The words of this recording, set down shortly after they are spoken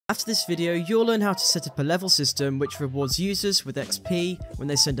After this video, you'll learn how to set up a level system which rewards users with XP when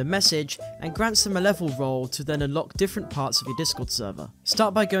they send a message and grants them a level role to then unlock different parts of your Discord server.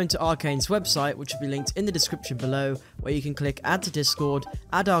 Start by going to Arcane's website, which will be linked in the description below, where you can click add to Discord,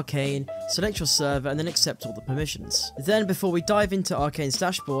 add Arcane, select your server and then accept all the permissions. Then before we dive into Arcane's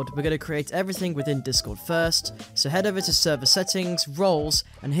dashboard, we're going to create everything within Discord first, so head over to server settings, roles,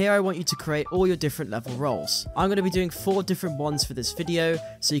 and here I want you to create all your different level roles. I'm going to be doing 4 different ones for this video,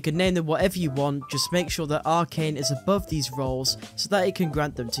 so you can name them whatever you want, just make sure that Arcane is above these roles so that it can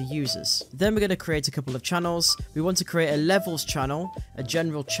grant them to users. Then we're going to create a couple of channels. We want to create a levels channel, a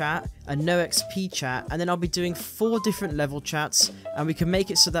general chat, a no XP chat, and then I'll be doing 4 different level chats, and we can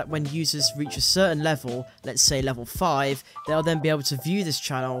make it so that when users reach a certain level, let's say level 5, they'll then be able to view this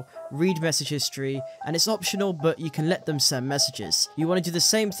channel, read message history, and it's optional, but you can let them send messages. You want to do the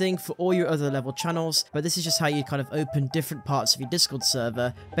same thing for all your other level channels, but this is just how you kind of open different parts of your Discord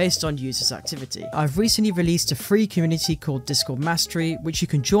server based on users' activity. I've recently released a free community called Discord Mastery, which you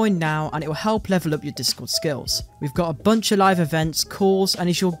can join now, and it will help level up your Discord skills. We've got a bunch of live events, calls, and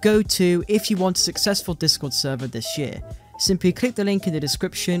is your go-to if you want a successful Discord server this year. Simply click the link in the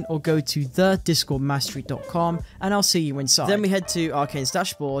description or go to thediscordmastery.com and I'll see you inside. Then we head to Arcane's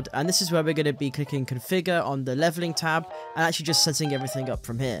dashboard, and this is where we're going to be clicking configure on the leveling tab and actually just setting everything up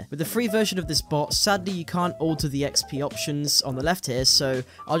from here. With the free version of this bot, sadly you can't alter the XP options on the left here, so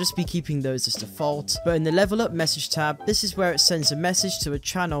I'll just be keeping those as default. But in the level up message tab, this is where it sends a message to a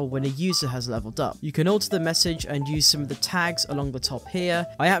channel when a user has leveled up. You can alter the message and use some of the tags along the top here.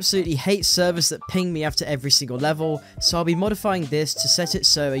 I absolutely hate servers that ping me after every single level, so I'll be modifying this to set it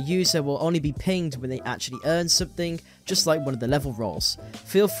so a user will only be pinged when they actually earn something, just like one of the level roles.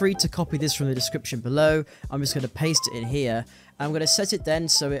 Feel free to copy this from the description below. I'm just going to paste it in here. I'm going to set it then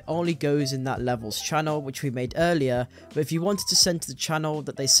so it only goes in that levels channel which we made earlier, but if you wanted to send to the channel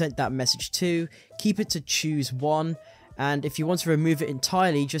that they sent that message to, keep it to choose one. And if you want to remove it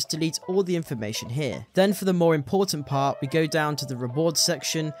entirely, just delete all the information here. Then for the more important part, we go down to the rewards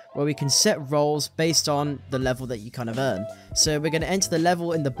section where we can set roles based on the level that you kind of earn. So we're going to enter the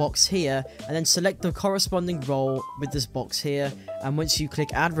level in the box here and then select the corresponding role with this box here, and once you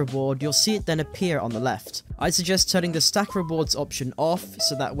click add reward, you'll see it then appear on the left. I'd suggest turning the stack rewards option off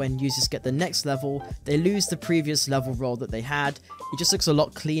so that when users get the next level, they lose the previous level role that they had. It just looks a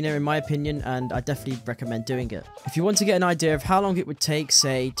lot cleaner in my opinion, and I definitely recommend doing it. If you want to get an idea of how long it would take,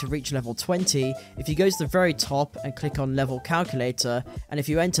 say, to reach level 20, if you go to the very top and click on level calculator, and if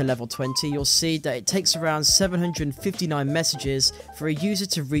you enter level 20, you'll see that it takes around 759 messages for a user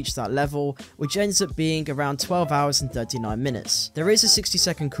to reach that level, which ends up being around 12 hours and 39 minutes. There is a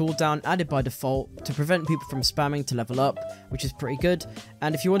 60-second cooldown added by default to prevent people from spamming to level up, which is pretty good.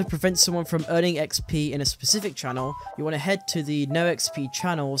 And if you want to prevent someone from earning XP in a specific channel, you want to head to the no XP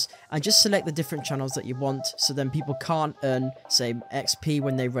channels and just select the different channels that you want, so then people can't earn, say, XP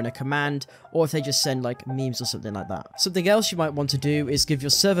when they run a command, or if they just send like memes or something like that. Something else you might want to do is give your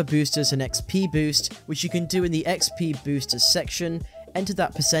server boosters an XP boost, which you can do in the XP boosters section. Enter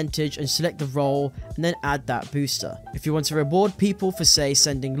that percentage and select the role and then add that booster. If you want to reward people for, say,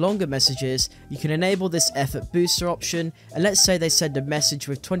 sending longer messages, you can enable this effort booster option, and let's say they send a message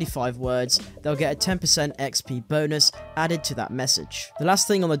with 25 words, they'll get a 10% XP bonus added to that message. The last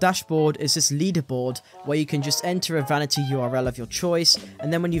thing on the dashboard is this leaderboard where you can just enter a vanity URL of your choice,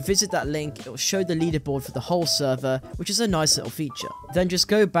 and then when you visit that link it will show the leaderboard for the whole server, which is a nice little feature. Then just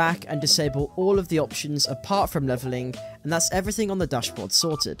go back and disable all of the options apart from leveling, and that's everything on the dashboard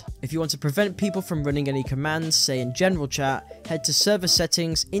sorted. If you want to prevent people from running any commands, say in general chat, head to server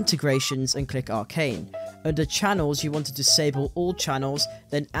settings, integrations and click arcane. Under channels, you want to disable all channels,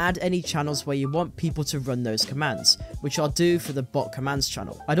 then add any channels where you want people to run those commands, which I'll do for the bot commands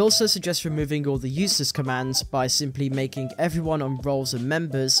channel. I'd also suggest removing all the useless commands by simply making everyone on roles and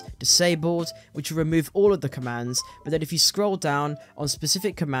members disabled, which will remove all of the commands, but then if you scroll down on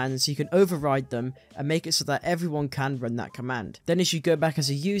specific commands, you can override them and make it so that everyone can run that command. Then as you go back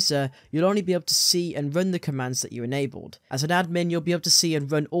as a user, you'll only be able to see and run the commands that you enabled. As an admin, you'll be able to see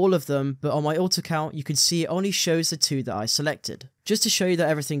and run all of them, but on my alt account, you can see it only shows the 2 that I selected. Just to show you that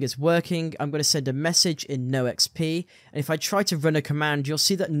everything is working, I'm going to send a message in no XP, and if I try to run a command, you'll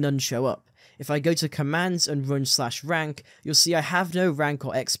see that none show up. If I go to commands and run /rank, you'll see I have no rank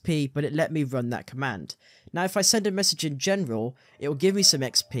or XP, but it let me run that command. Now if I send a message in general, it will give me some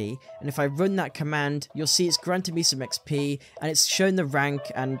XP, and if I run that command, you'll see it's granted me some XP, and it's shown the rank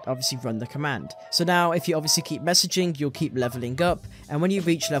and obviously run the command. So now if you obviously keep messaging, you'll keep leveling up, and when you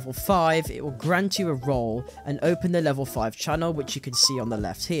reach level 5, it will grant you a role and open the level 5 channel, which you can see on the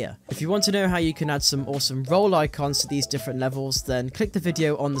left here. If you want to know how you can add some awesome role icons to these different levels, then click the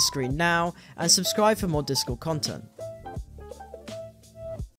video on the screen now and subscribe for more Discord content.